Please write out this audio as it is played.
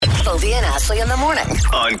Obie and Ashley in the morning.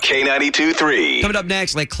 On K92-3. Coming up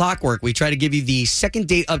next, like clockwork, we try to give you the second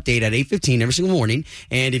date update at 8:15 every single morning.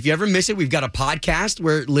 And if you ever miss it, we've got a podcast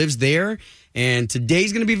where it lives there. And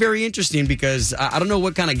today's going to be very interesting because I don't know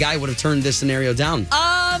what kind of guy would have turned this scenario down.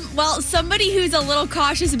 Well, somebody who's a little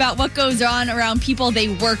cautious about what goes on around people they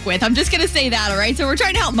work with. I'm just going to say that, all right? So we're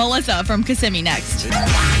trying to help Melissa from Kissimmee next.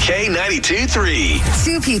 K92-3.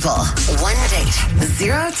 2 people, 1 date,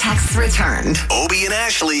 0 texts returned. Obie and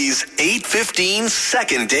Ashley's 8:15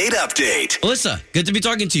 second date update. Melissa, good to be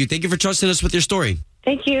talking to you. Thank you for trusting us with your story.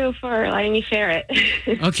 Thank you for letting me share it.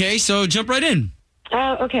 Okay, so jump right in.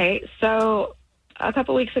 Okay, so a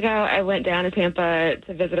couple weeks ago, I went down to Tampa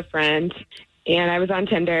to visit a friend, and I was on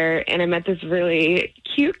Tinder, and I met this really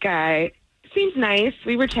cute guy. Seems nice.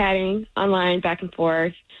 We were chatting online back and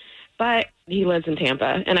forth, but he lives in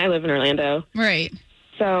Tampa, and I live in Orlando. Right.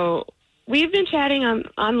 So we've been chatting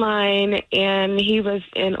online, and he was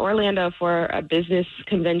in Orlando for a business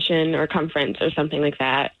convention or conference or something like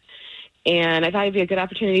that. And I thought it'd be a good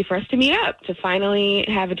opportunity for us to meet up, to finally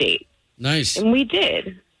have a date. Nice. And we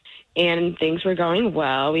did. And things were going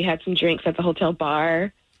well. We had some drinks at the hotel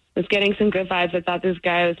bar. Was getting some good vibes. I thought this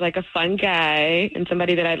guy was like a fun guy and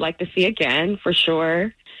somebody that I'd like to see again for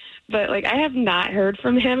sure. But like I have not heard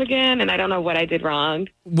from him again, and I don't know what I did wrong.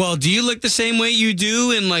 Well, do you look the same way you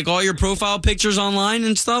do in like all your profile pictures online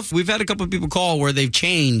and stuff? We've had a couple of people call where they've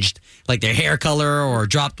changed like their hair color or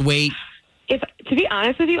dropped weight. To be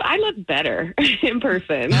honest with you, I look better in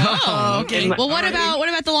person. Oh, okay. Well, what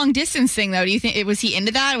about the long distance thing though? Do you think was he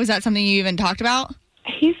into that? Was that something you even talked about?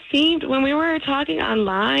 He seemed, when we were talking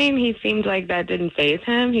online, he seemed like that didn't faze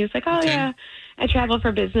him. He was like, "Oh yeah, I travel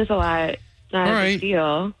for business a lot. Not a big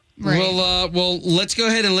deal." Right. Well, let's go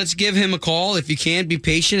ahead and let's give him a call. If you can, be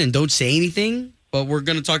patient and don't say anything. But we're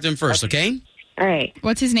going to talk to him first, okay? All right.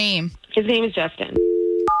 What's his name? His name is Justin.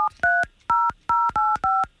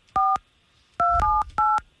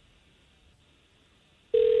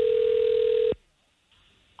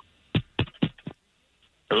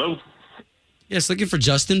 Hello? Yes, looking for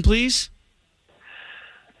Justin, please.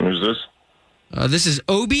 Who's this? This is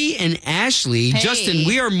Obie and Ashley. Hey. Justin,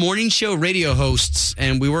 we are morning show radio hosts,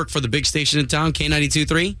 and we work for the big station in town,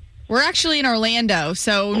 K92.3. We're actually in Orlando,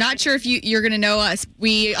 so not sure if you're going to know us.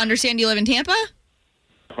 We understand you live in Tampa?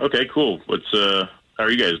 Okay, cool. How are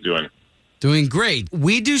you guys doing? Doing great.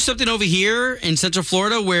 We do something over here in Central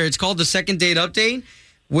Florida where it's called the second date update,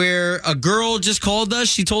 where a girl just called us.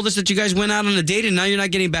 She told us that you guys went out on a date, and now you're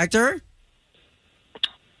not getting back to her?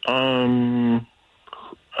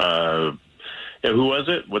 Yeah, who was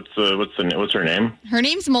it? What's her name? Her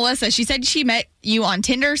name's Melissa. She said she met you on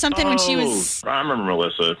Tinder or something when she was... I remember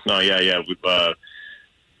Melissa. No, yeah.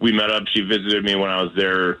 We met up. She visited me when I was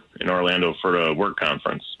there in Orlando for a work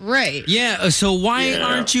conference. Right. Yeah, so why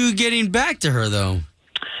aren't you getting back to her, though?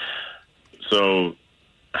 So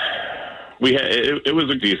it was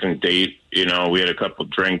a decent date. You know, we had a couple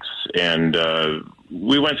drinks, and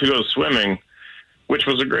we went to go swimming, which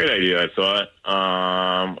was a great idea, I thought,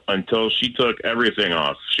 until she took everything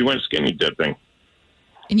off. She went skinny dipping.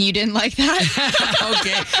 And you didn't like that?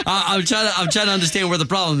 Okay. I'm trying to understand where the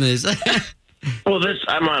problem is. Well,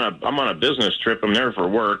 I'm on a business trip. I'm there for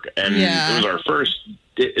work, and it was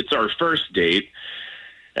it's our first date,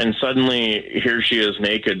 and suddenly here she is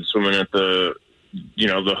naked swimming at the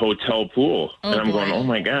hotel pool. Oh, and I'm boy. going, oh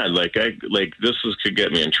my God, could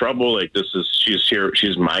get me in trouble. She's here.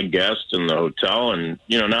 She's my guest in the hotel. And,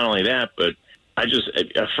 not only that, but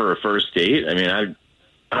for a first date, I mean, I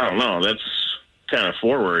don't know. That's kind of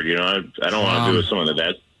forward, I don't want to do it something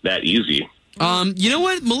that easy. You know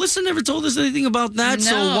what? Melissa never told us anything about that. No.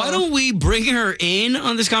 So why don't we bring her in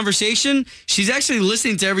on this conversation? She's actually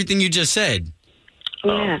listening to everything you just said.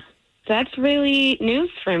 Yeah. That's really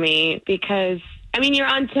news for me because, I mean, you're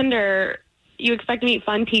on Tinder. You expect to meet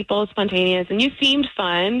fun people, spontaneous, and you seemed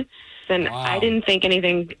fun. And I didn't think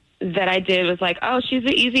anything that I did was like, oh, she's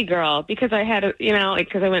the easy girl because I had,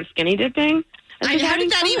 because I went skinny dipping. How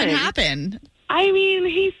did that even happen? I mean,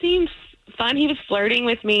 he seemed fun. He was flirting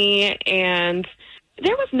with me, and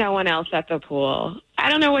there was no one else at the pool. I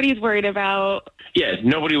don't know what he's worried about. Yeah,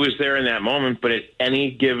 nobody was there in that moment, but at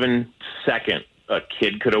any given second, a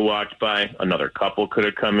kid could have walked by, another couple could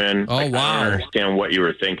have come in. Oh, wow. I don't understand what you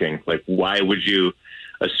were thinking. Like, why would you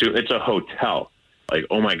assume it's a hotel? Like,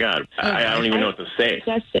 oh my God, I don't even know what to say.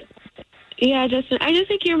 Justin, I just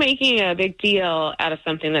think you're making a big deal out of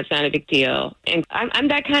something that's not a big deal. And I'm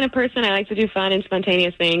that kind of person. I like to do fun and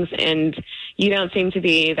spontaneous things, and you don't seem to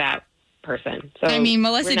be that person. So I mean,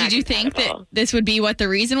 Melissa, did you think that this would be what the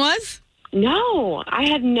reason was? No, I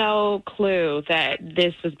had no clue that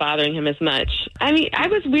this was bothering him as much. I mean, I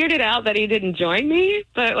was weirded out that he didn't join me,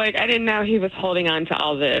 but I didn't know he was holding on to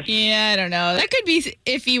all this. Yeah, I don't know. That could be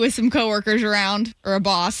iffy with some coworkers around or a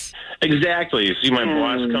boss. Exactly. You see, my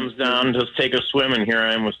boss comes down to take a swim, and here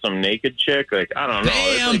I am with some naked chick. I don't know.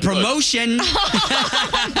 Bam, promotion.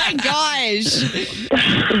 Oh my gosh.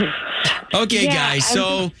 Okay, guys.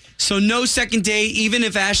 So no second date. Even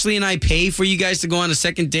if Ashley and I pay for you guys to go on a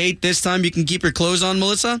second date, this time you can keep your clothes on,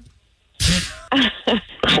 Melissa?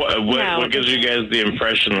 What gives you guys the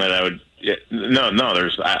impression that I would? No.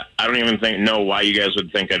 I don't even know why you guys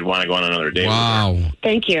would think I'd want to go on another date. Wow. With her.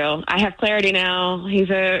 Thank you. I have clarity now. He's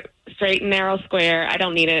a straight and narrow square. I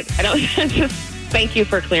don't need it. I don't. Just thank you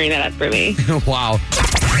for clearing that up for me. Wow.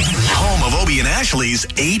 Home of Obie and Ashley's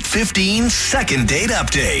 8:15 second date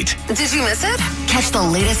update. Did you miss it? Catch the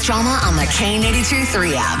latest drama on the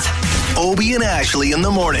K82-3 app. Obie and Ashley in the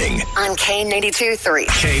morning. On K82-3.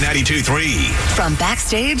 K92-3. From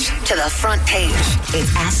backstage to the front page,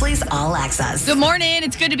 it's Ashley's All Access. Good morning.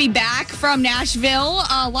 It's good to be back from Nashville.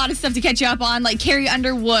 A lot of stuff to catch you up on, like Carrie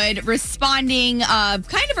Underwood responding, kind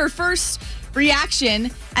of her first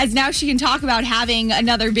reaction as now she can talk about having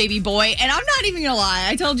another baby boy. And I'm not even gonna lie,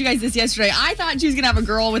 I told you guys this yesterday. I thought she was gonna have a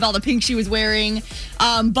girl with all the pink she was wearing,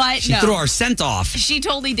 but she threw our scent off. She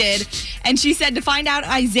totally did. And she said to find out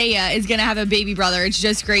Isaiah is gonna have a baby brother, it's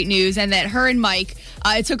just great news. And that her and Mike,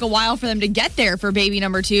 it took a while for them to get there for baby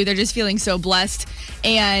number 2. They're just feeling so blessed,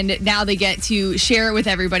 and now they get to share it with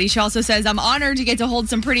everybody. She also says, I'm honored to get to hold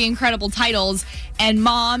some pretty incredible titles, and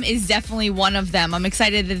mom is definitely one of them. I'm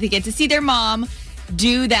excited that they get to see their mom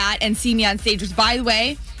do that and see me on stage, which, by the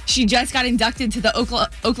way, she just got inducted to the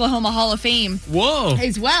Oklahoma Hall of Fame. Whoa.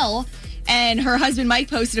 As well. And her husband Mike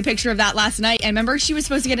posted a picture of that last night. And remember, she was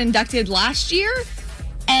supposed to get inducted last year,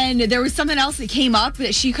 and there was something else that came up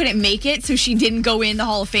that she couldn't make it, so she didn't go in the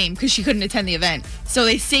Hall of Fame because she couldn't attend the event. So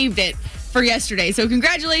they saved it for yesterday. So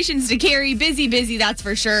congratulations to Carrie. Busy, that's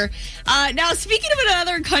for sure. Now, speaking of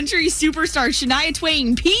another country superstar, Shania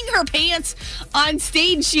Twain peeing her pants on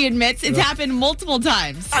stage, she admits. It's happened multiple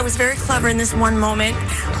times. I was very clever in this one moment.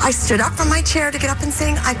 I stood up from my chair to get up and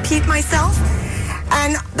sing. I peed myself.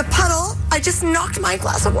 And the puddle, I just knocked my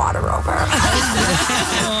glass of water over.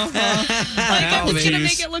 I'm just going to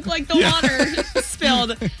make it look like the water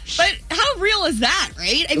spilled. But how real is that,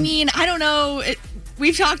 right? I mean, I don't know.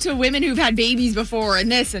 We've talked to women who've had babies before and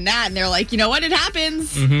this and that, and they're like, you know what, it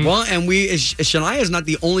happens. Mm-hmm. Well, and Shania is not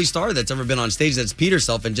the only star that's ever been on stage that's peed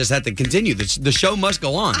herself and just had to continue. The show must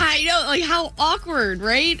go on. I know, how awkward,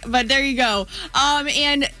 right? But there you go.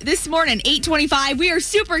 And this morning, 8:25, we are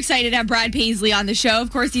super excited to have Brad Paisley on the show.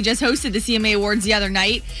 Of course, he just hosted the CMA Awards the other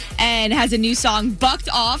night and has a new song, Bucked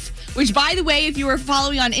Off, which, by the way, if you were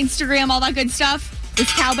following on Instagram, all that good stuff,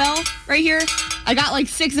 this cowbell right here, I got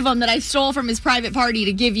 6 of them that I stole from his private party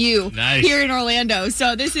to give you here in Orlando.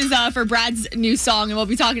 So this is for Brad's new song, and we'll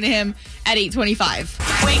be talking to him at 8:25.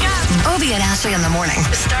 Wake up. Obie and Ashley in the morning.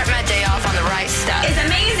 Start my day off on the right stuff. It's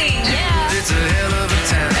amazing. Yeah. It's a hell of a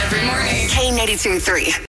time. Every morning. K82-3.